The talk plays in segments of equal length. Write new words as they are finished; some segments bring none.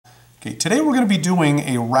Okay, today we're going to be doing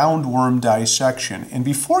a roundworm dissection, and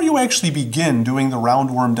before you actually begin doing the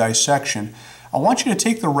roundworm dissection, I want you to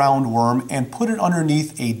take the roundworm and put it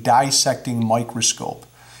underneath a dissecting microscope.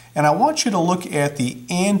 And I want you to look at the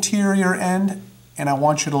anterior end, and I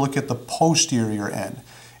want you to look at the posterior end.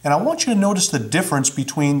 And I want you to notice the difference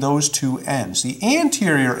between those two ends. The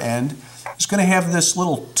anterior end is going to have this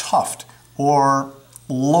little tuft or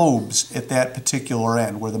lobes at that particular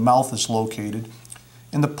end where the mouth is located.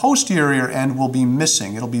 And the posterior end will be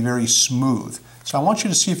missing. It'll be very smooth. So I want you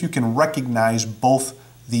to see if you can recognize both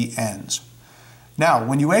the ends. Now,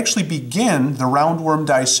 when you actually begin the roundworm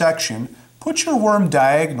dissection, put your worm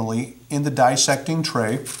diagonally in the dissecting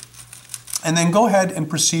tray, and then go ahead and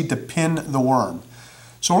proceed to pin the worm.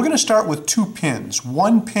 So we're going to start with 2 pins.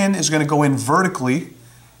 One pin is going to go in vertically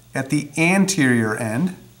at the anterior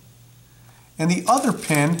end, and the other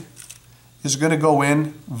pin is going to go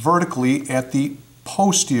in vertically at the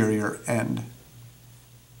posterior end,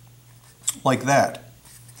 like that.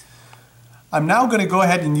 I'm now going to go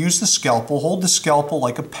ahead and use the scalpel, hold the scalpel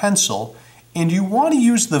like a pencil, and you want to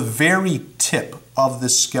use the very tip of the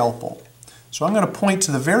scalpel. So I'm going to point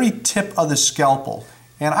to the very tip of the scalpel,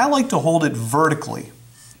 and I like to hold it vertically,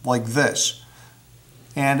 like this,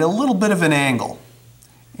 and a little bit of an angle.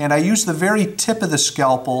 And I use the very tip of the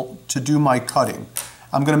scalpel to do my cutting.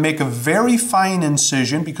 I'm going to make a very fine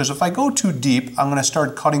incision because if I go too deep, I'm going to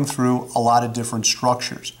start cutting through a lot of different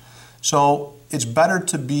structures. So it's better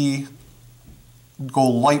to go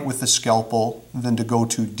light with the scalpel than to go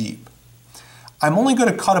too deep. I'm only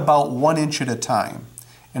going to cut about 1 inch at a time.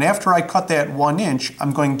 And after I cut that 1 inch,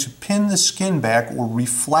 I'm going to pin the skin back or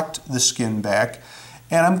reflect the skin back.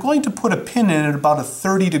 And I'm going to put a pin in at about a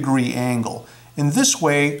 30-degree angle. In this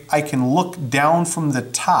way, I can look down from the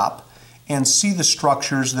top and see the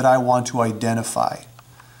structures that I want to identify.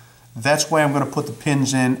 That's why I'm going to put the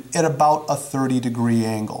pins in at about a 30-degree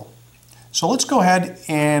angle. So let's go ahead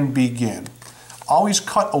and begin. Always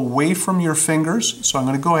cut away from your fingers. So I'm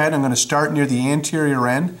going to go ahead, I'm going to start near the anterior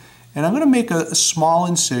end, and I'm going to make a small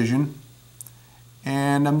incision,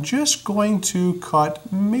 and I'm just going to cut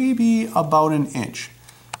maybe about 1 inch.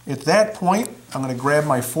 At that point, I'm going to grab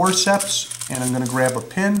my forceps and I'm going to grab a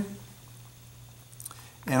pin,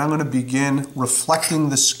 and I'm going to begin reflecting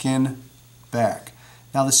the skin back.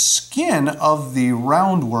 Now the skin of the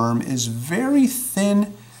roundworm is very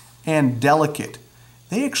thin and delicate.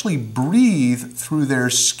 They actually breathe through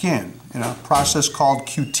their skin in a process called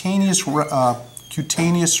cutaneous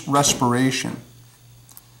respiration.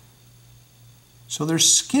 So their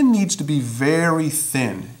skin needs to be very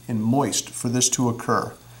thin and moist for this to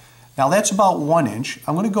occur. Now that's about 1 inch.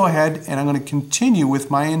 I'm going to go ahead and I'm going to continue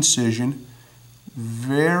with my incision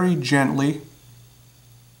very gently.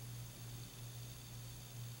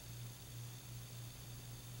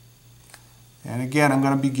 And again, I'm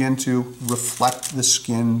going to begin to reflect the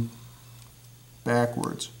skin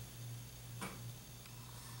backwards.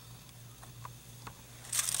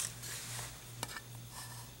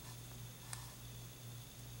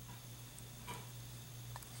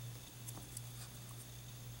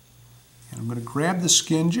 And I'm going to grab the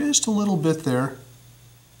skin just a little bit there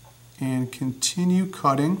and continue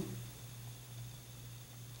cutting.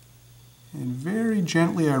 And very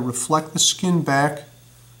gently I reflect the skin back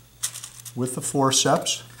with the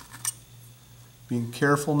forceps, being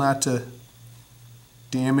careful not to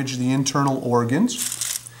damage the internal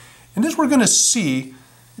organs. And as we're going to see,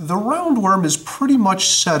 the roundworm is pretty much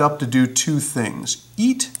set up to do 2 things: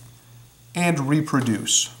 eat and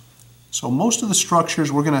reproduce. So most of the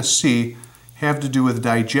structures we're going to see have to do with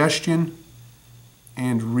digestion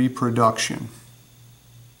and reproduction.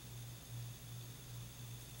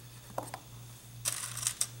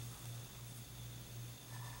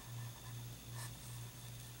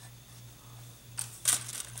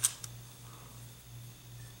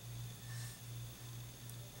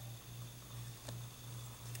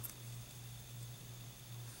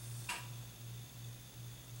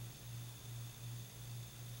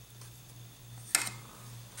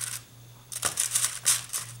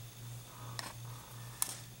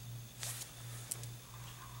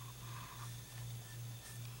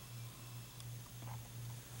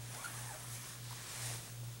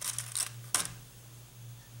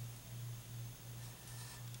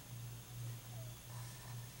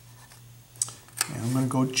 I'm going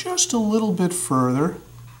to go just a little bit further,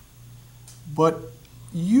 but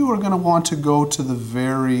you are going to want to go to the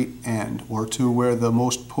very end, or to where the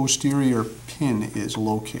most posterior pin is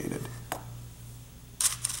located.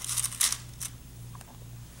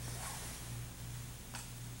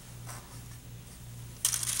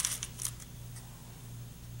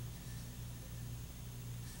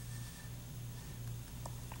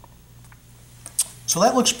 So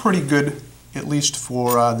that looks pretty good, at least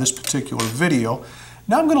for this particular video.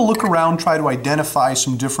 Now I'm going to look around, try to identify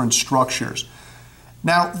some different structures.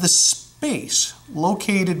 Now the space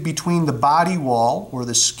located between the body wall, or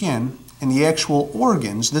the skin, and the actual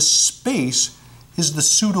organs, this space is the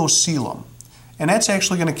pseudocoelom. And that's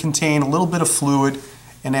actually going to contain a little bit of fluid,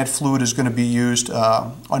 and that fluid is going to be used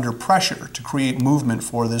under pressure to create movement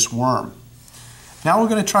for this worm. Now we're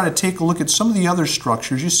going to try to take a look at some of the other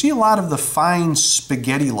structures. You see a lot of the fine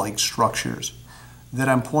spaghetti-like structures that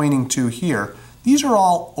I'm pointing to here. These are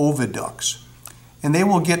all oviducts, and they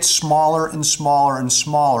will get smaller and smaller and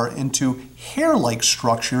smaller into hair-like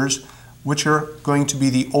structures, which are going to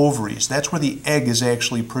be the ovaries. That's where the egg is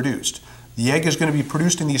actually produced. The egg is going to be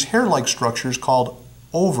produced in these hair-like structures called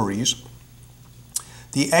ovaries.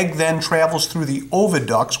 The egg then travels through the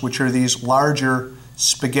oviducts, which are these larger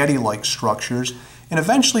spaghetti-like structures, and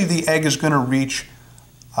eventually the egg is going to reach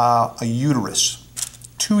a uterus,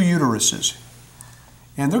 2 uteruses.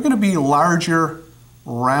 And they're going to be larger,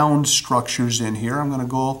 round structures in here. I'm going to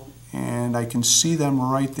go and I can see them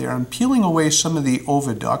right there. I'm peeling away some of the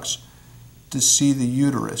oviducts to see the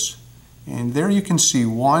uterus. And there you can see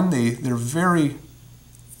one. They're very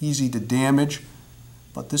easy to damage,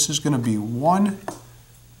 but this is going to be one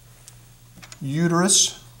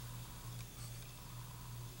uterus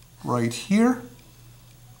right here.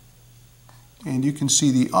 And you can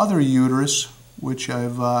see the other uterus, which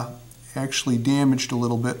I've actually damaged a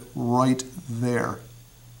little bit right there.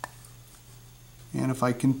 And if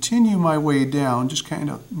I continue my way down, just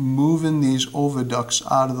kind of moving these oviducts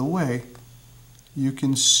out of the way, you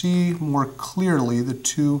can see more clearly the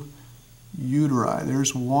 2 uteri.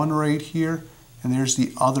 There's one right here, and there's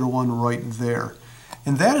the other one right there.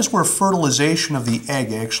 And that is where fertilization of the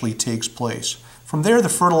egg actually takes place. From there, the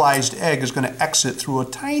fertilized egg is going to exit through a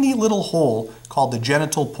tiny little hole called the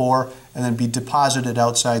genital pore and then be deposited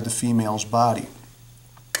outside the female's body.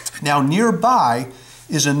 Now, nearby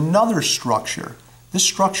is another structure. This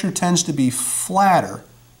structure tends to be flatter.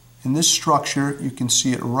 In this structure, you can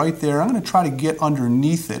see it right there. I'm going to try to get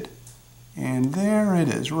underneath it. And there it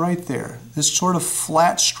is, right there. This sort of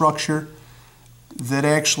flat structure that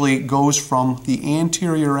actually goes from the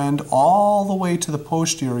anterior end all the way to the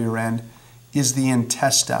posterior end is the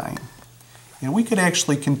intestine. And we could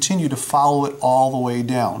actually continue to follow it all the way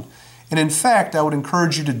down. And in fact, I would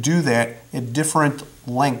encourage you to do that at different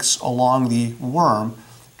lengths along the worm.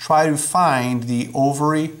 Try to find the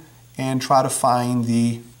ovary and try to find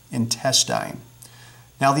the intestine.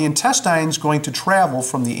 Now the intestine is going to travel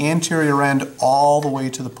from the anterior end all the way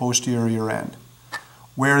to the posterior end,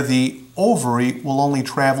 where the ovary will only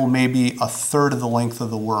travel maybe a third of the length of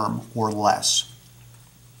the worm or less.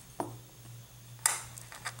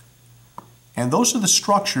 And those are the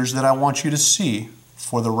structures that I want you to see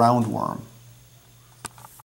for the roundworm.